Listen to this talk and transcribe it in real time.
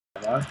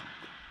are.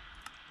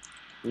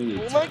 We need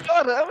Oh my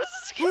god, that was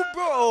scary.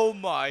 Oh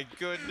my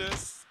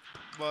goodness.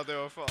 Mother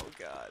of all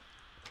God.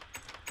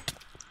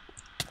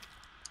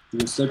 You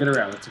can still get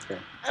around, it's okay.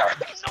 No.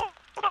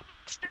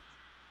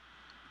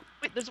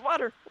 Wait, there's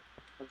water.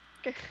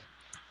 Okay.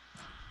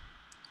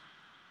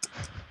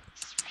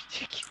 This is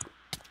ridiculous.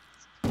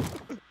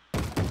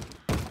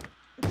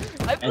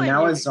 And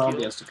now a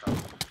zombie has to come.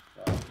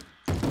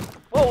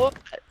 Whoa. I'll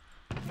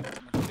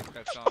kick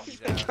that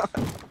zombie's ass.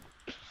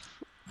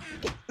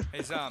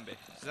 Hey, zombie.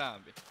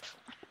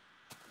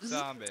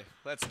 Zombie,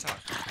 let's talk.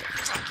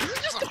 This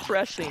is just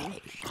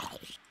depressing.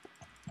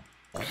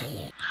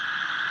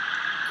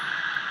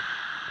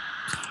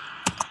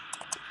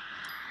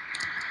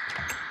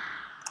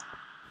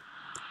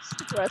 It's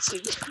depressing.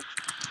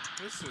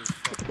 This is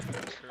fucking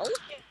I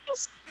can't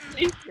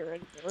stay here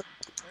anymore.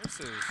 This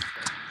is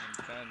fucking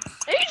intense.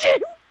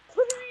 AJ!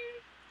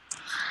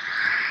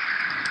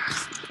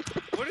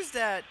 What is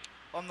that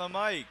on the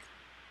mic?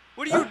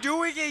 What are you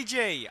doing,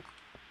 AJ?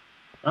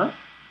 Huh?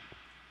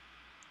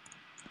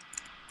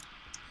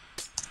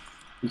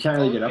 You can't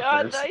really get up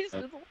God, there. nice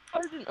little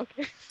garden.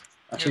 Okay.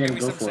 Actually, Here, I'm gonna give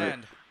go me some for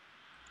sand.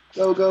 it.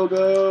 Go, go,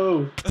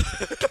 go!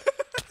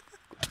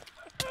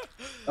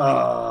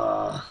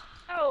 Ow.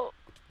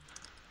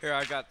 Here,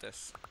 I got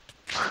this.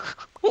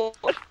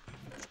 What?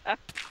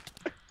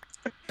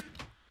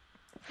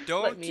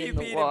 Don't Let me keep in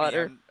the eating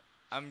water. me.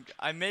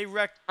 I may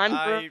wreck.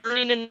 I'm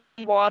burning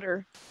in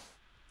water.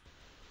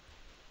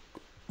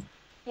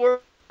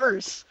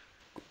 Worse.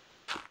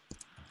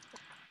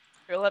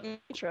 Here, let me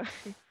try.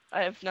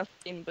 I have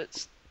nothing but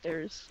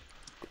stairs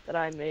that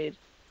I made.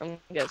 I'm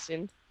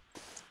guessing.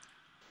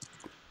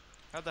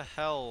 How the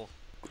hell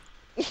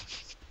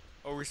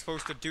are we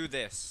supposed to do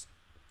this?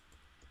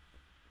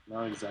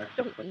 Not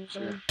exactly. Don't But know.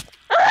 sure.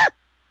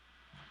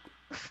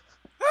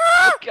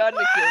 I'm gonna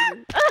kill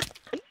you.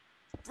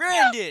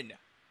 Brandon!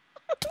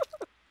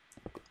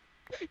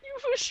 You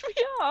pushed me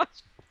off.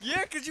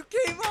 Yeah, because you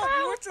came up.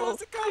 You weren't supposed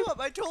to come up.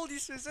 I told you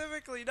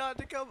specifically not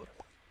to come up.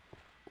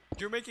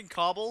 You're making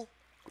cobble?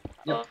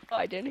 Yep. Oh,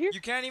 I didn't hear. You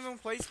can't even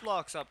place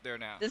blocks up there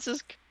now. This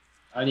is.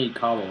 I need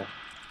cobble.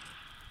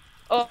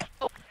 Oh,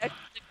 I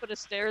actually put a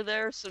stair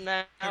there, so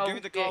now Here, give me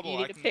the cobble. you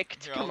I need a can- pick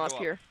to here, come I'll up go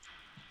up. here.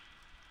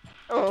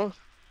 Oh.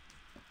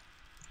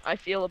 I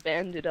feel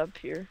abandoned up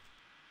here.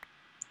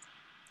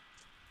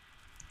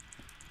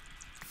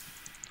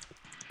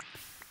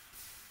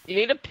 You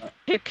need a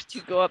pick to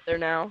go up there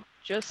now.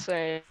 Just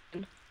saying.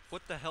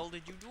 What the hell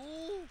did you do?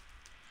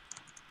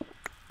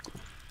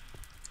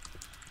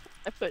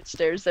 I put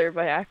stairs there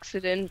by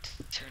accident.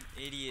 You're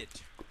an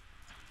idiot.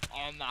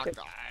 Oh my Okay.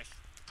 gosh.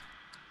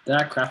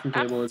 That crafting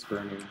table is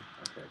burning.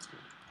 Okay, it's good.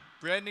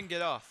 Brandon,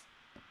 get off.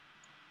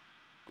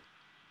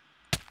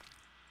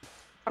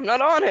 I'm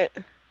not on it.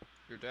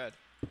 You're dead.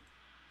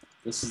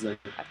 This is like,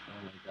 oh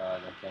my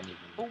god, I can't even.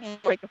 Oh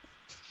my god.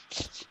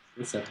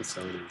 This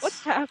episode is.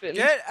 What's happened?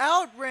 Get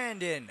out,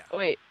 Brandon! Oh,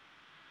 wait.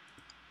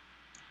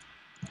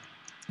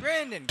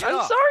 Brandon, get I'm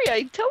off! sorry,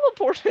 I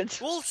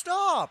teleported. Well,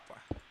 stop!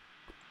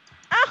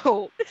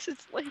 Ow! This is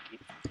like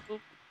so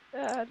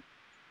bad.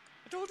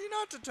 I told you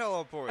not to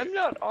teleport. I'm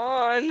not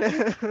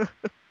on.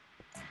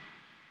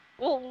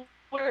 Well,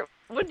 where?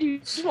 What do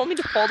you want me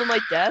to fall to my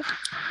death?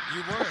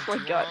 You weren't. Oh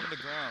my you God. were on the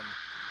ground.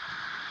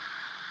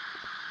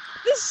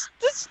 This.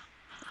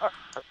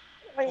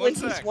 My One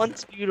link was sec.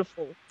 once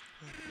beautiful.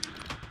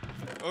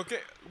 Okay,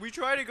 we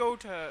try to go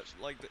to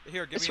like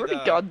here. Give I me swear the.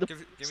 to God, the give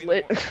me f***'s the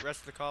lit. rest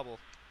of the cobble.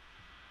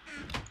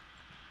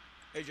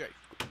 AJ.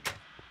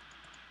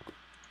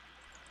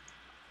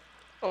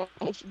 Oh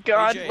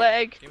God, AJ,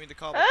 leg. Give me the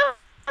cobble. Ah!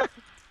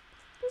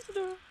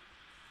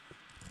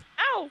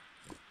 Ow!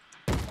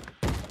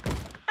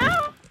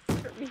 Ow!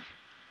 Hurt me.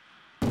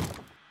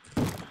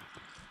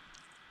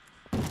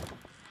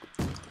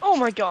 Oh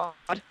my God.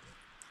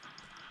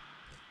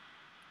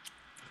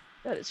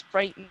 That is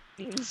frightening.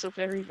 So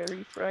very,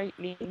 very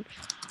frightening.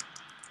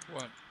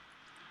 What?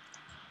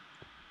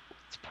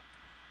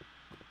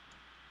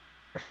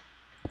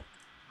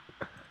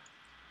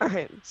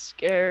 I'm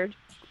scared.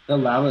 The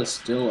lava is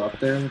still up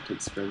there and it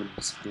takes forever to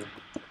disappear.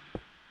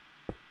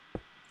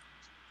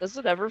 Does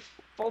it ever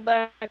fall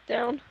back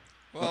down?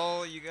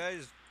 Well, you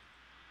guys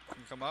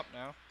can come up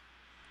now.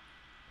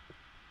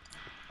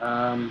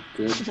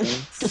 Good,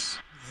 thanks.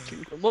 Can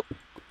you come up?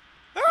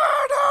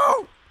 Oh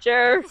no!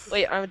 Sure.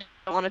 Wait, I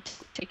don't want to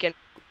take it.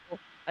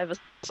 I have a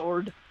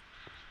sword.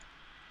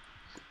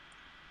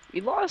 We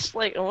lost,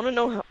 like, I want to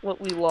know what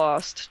we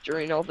lost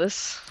during all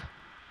this.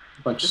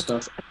 Bunch of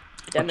stuff. Bunch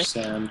Epidemic. of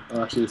sand.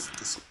 Oh, actually, it's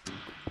this.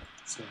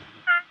 Sand.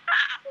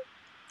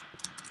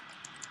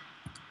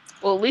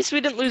 Well, at least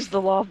we didn't lose the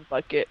lava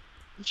bucket.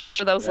 I'm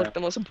sure that was, Yeah. like, the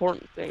most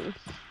important thing. What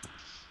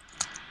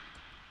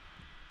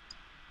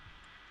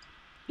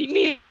do you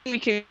mean we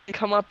can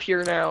come up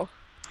here now?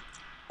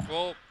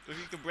 Well, if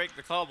you can break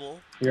the cobble.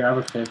 Here, I have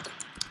a pick.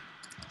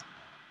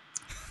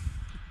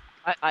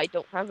 I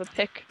don't have a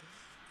pick.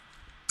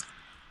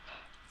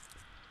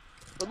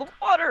 For the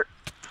water!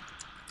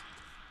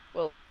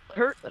 Well, it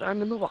hurt that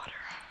I'm in the water.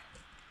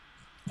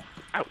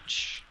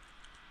 Ouch.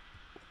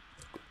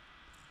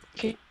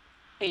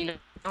 You know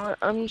what?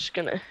 I'm just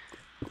gonna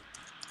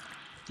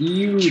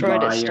You try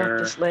to stop liar.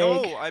 this leg.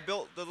 No, I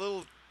built the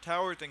little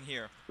tower thing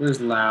here. There's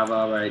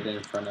lava right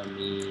in front of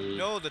me.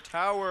 No, the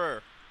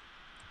tower.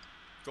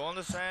 Go on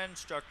the sand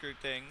structure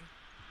thing.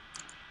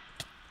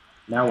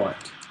 Now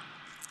what?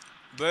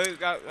 Break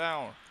that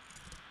down.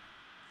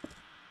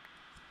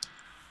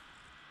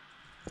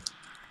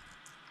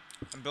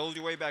 And build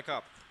your way back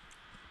up.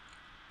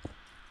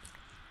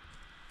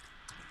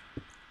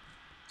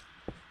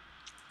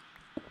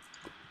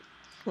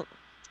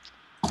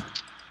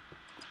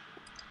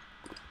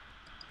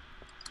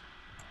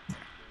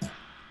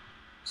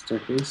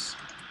 Staircase.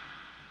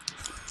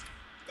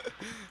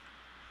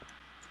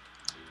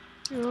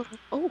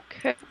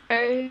 Okay.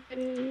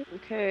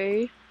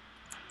 Okay.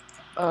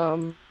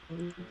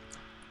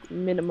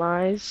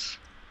 Minimize.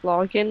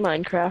 Log in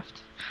Minecraft.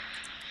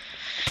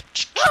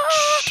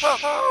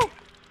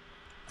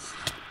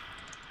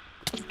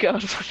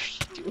 God, what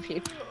are you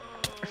doing? Oh,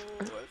 I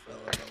fell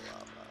in the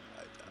lava.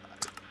 I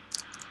died.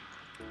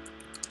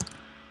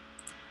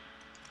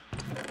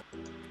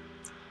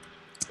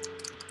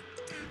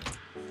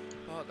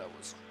 Oh, that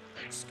was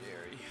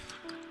scary.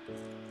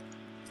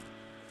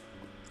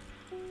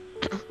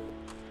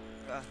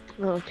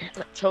 Okay,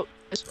 let's hope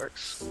this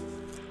works.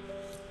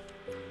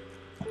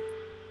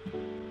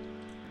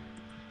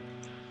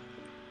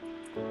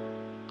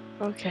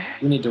 Okay.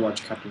 We need to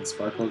watch Captain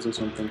Sparkles or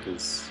something,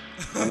 because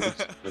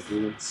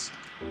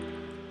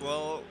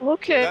Well,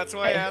 Okay. that's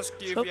why I asked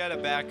you if So- you had a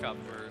backup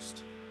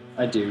first.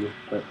 I do,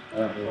 but I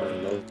don't know where to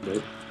load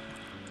it.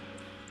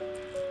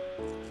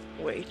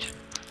 Wait.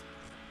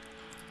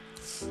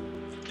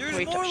 There's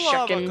Wait a more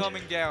lava second.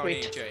 coming down,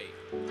 Wait. AJ.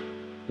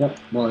 Yep,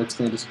 well, it's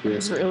gonna disappear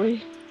soon.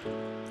 Really?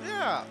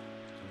 Yeah.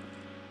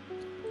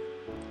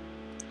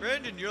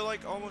 Brandon, you're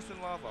like almost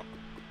in lava.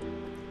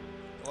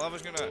 The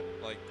lava's gonna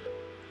like.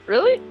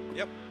 Really?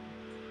 Yep.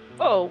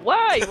 Oh,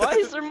 why? Why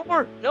is there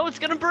more? No, it's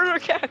gonna burn our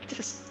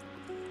cactus.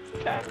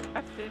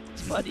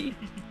 Cactus, buddy.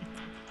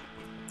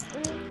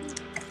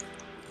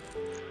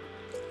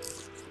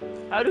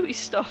 How do we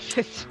stop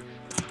it?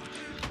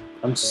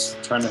 I'm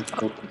just trying to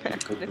go.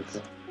 Can't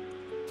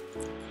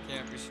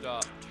be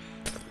stopped.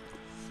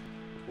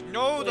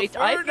 No, Wait, the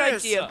I have an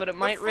furnace! idea, but it The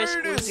might risk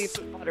furnace!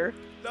 losing the water.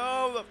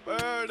 No, the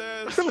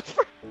furnace!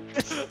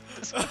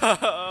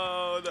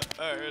 Oh, the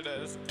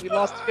furnace! We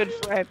lost a good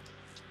friend.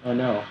 Oh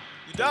no.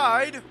 You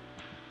died?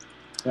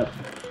 Yep.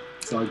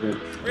 It's all good.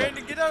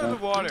 Brandon, get out of the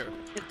water!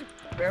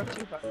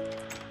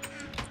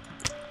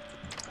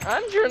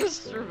 I'm trying to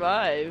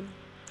survive.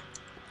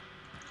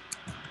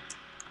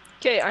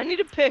 Okay, I need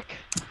a pick.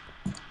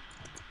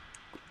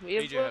 We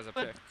have AJ has a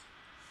pick.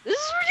 This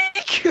is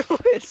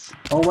ridiculous.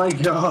 Oh my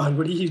god,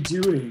 what are you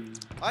doing?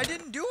 I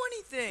didn't do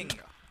anything!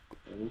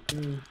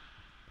 Okay.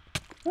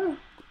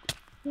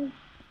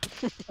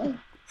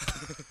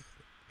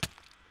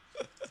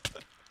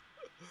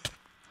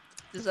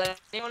 Does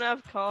anyone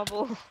have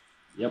cobble?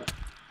 Yep.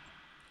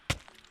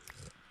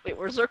 Wait,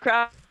 where's our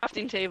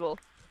crafting table?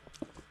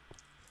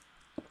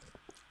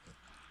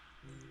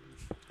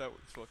 That was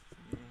fucking.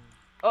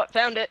 Oh, I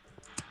found it.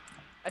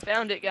 I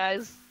found it,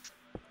 guys.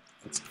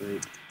 That's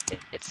great.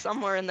 It's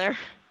somewhere in there.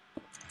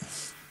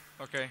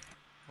 Okay,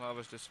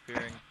 lava's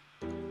disappearing.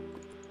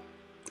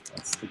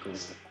 That's the goal.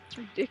 It's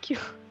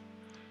ridiculous.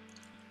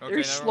 Okay, Very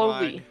never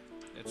slowly. mind.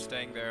 It's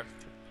staying there.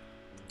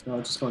 No,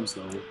 just going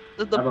slowly.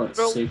 Did the How about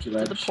portal? safety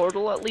Did the ledge?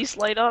 portal at least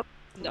light up?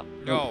 No.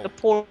 No. The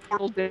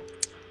portal did.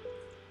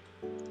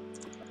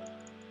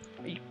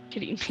 Are you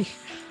kidding me?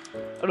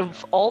 Out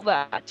of all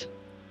that,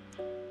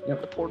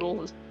 Yep. the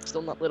portal is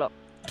still not lit up.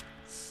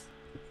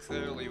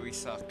 Clearly we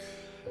suck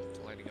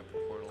at lighting up a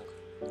portal.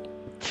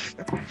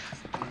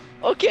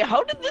 Okay,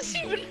 how did this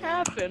even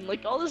happen?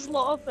 Like all this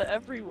lava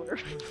everywhere.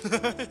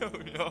 I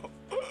don't know.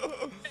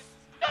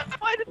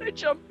 Why did I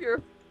jump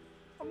here?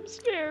 I'm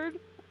scared.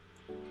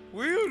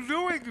 What are you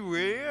doing,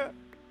 Rhea?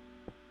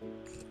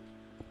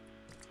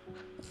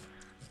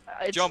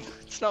 Jump.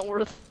 It's not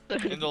worth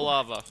it. In the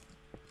lava.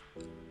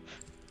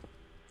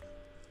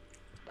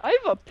 I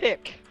have a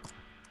pick.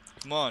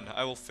 Come on,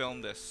 I will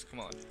film this. Come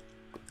on.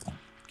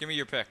 Give me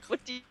your pick.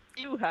 What do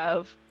you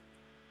have?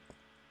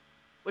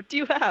 What do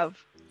you have?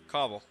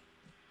 Cobble.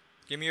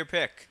 Give me your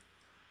pick.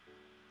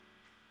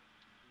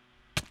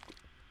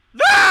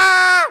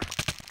 No!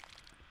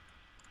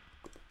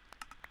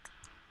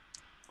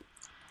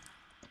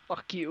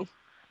 Fuck you.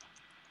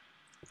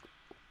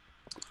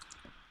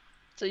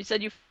 So you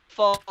said you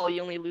fall,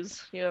 you only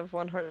lose. You have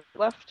 1 heart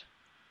left.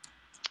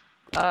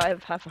 I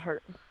have half a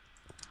heart.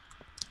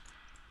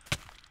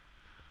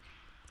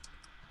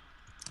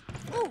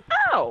 Ooh,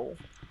 Ow!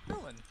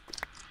 melon.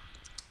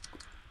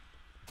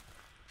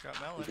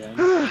 Got melon.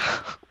 Again.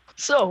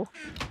 So,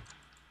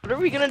 what are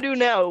we gonna do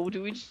now?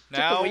 Do we just have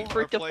Now to wait for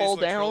our it to place fall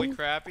looks down? really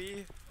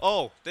crappy.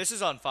 Oh, this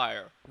is on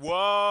fire.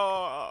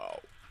 Whoa!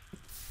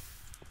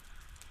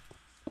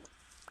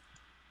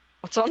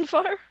 What's on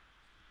fire?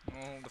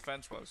 Oh, the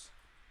fence was.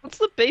 What's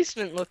the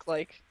basement look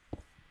like?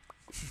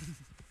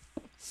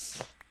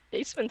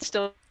 Basement's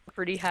still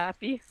pretty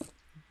happy.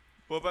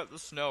 What about the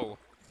snow?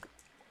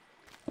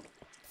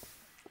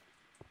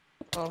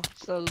 Oh,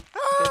 so good.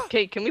 Ah!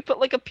 Okay, can we put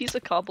like a piece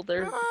of cobble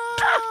there?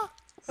 Ah!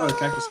 Oh, the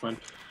cactus one.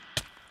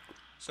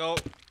 So,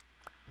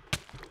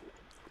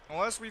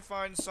 unless we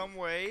find some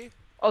way.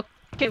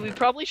 Okay, we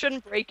probably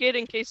shouldn't break it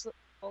in case it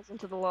falls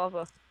into the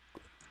lava.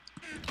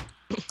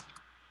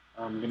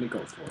 I'm gonna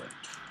go for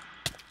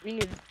it. We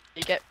need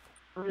to get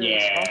really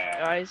strong, Yeah.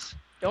 guys.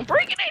 Don't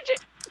break it, AJ!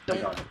 I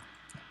Don't. got it.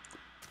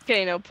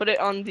 Okay, now put it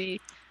on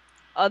the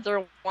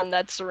other one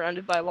that's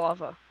surrounded by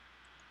lava.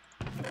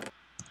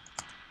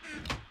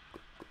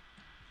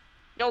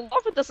 No,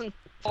 lava doesn't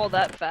fall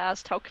that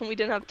fast. How come we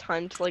didn't have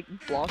time to like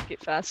block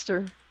it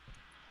faster?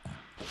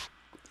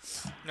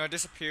 No, it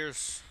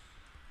disappears.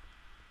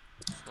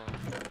 So,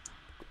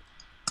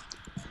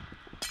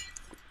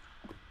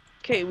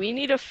 Okay, we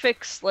need to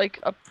fix like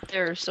up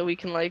there so we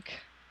can like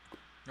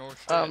no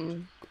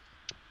shit.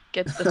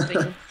 get the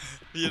thing.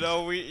 You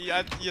know,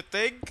 you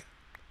think?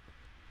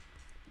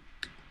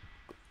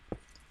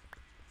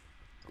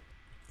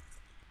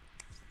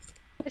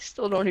 I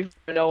still don't even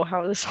know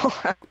how this all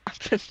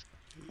happened.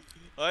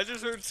 I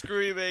just heard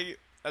screaming,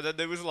 and then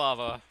there was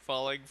lava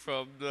falling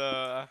from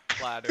the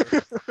ladder.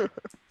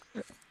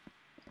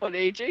 What,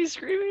 AJ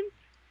screaming?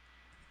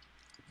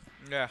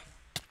 Yeah.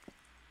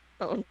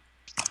 Oh.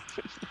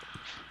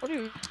 I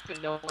don't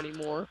even know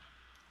anymore.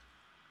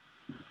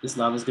 This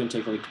lava's gonna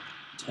take like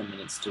 10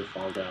 minutes to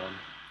fall down.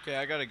 Okay,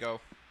 I gotta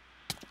go.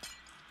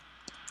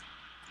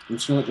 I'm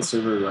just gonna let the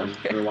server run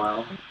for a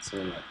while so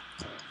that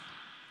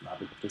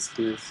lava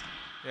disappears.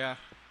 Yeah.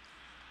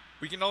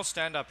 We can all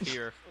stand up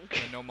here,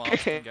 and no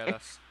mobs can get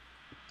us.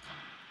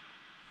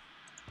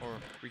 Or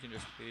we can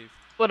just leave.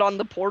 But on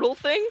the portal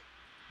thing?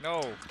 No,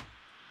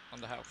 on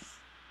the house.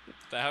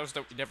 The house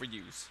that we never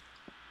use.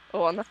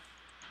 Oh, on the.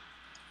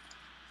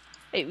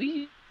 Hey,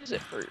 we use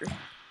it for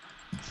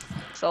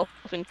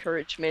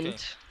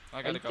self-encouragement. Okay,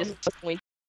 I gotta go. Disappoint.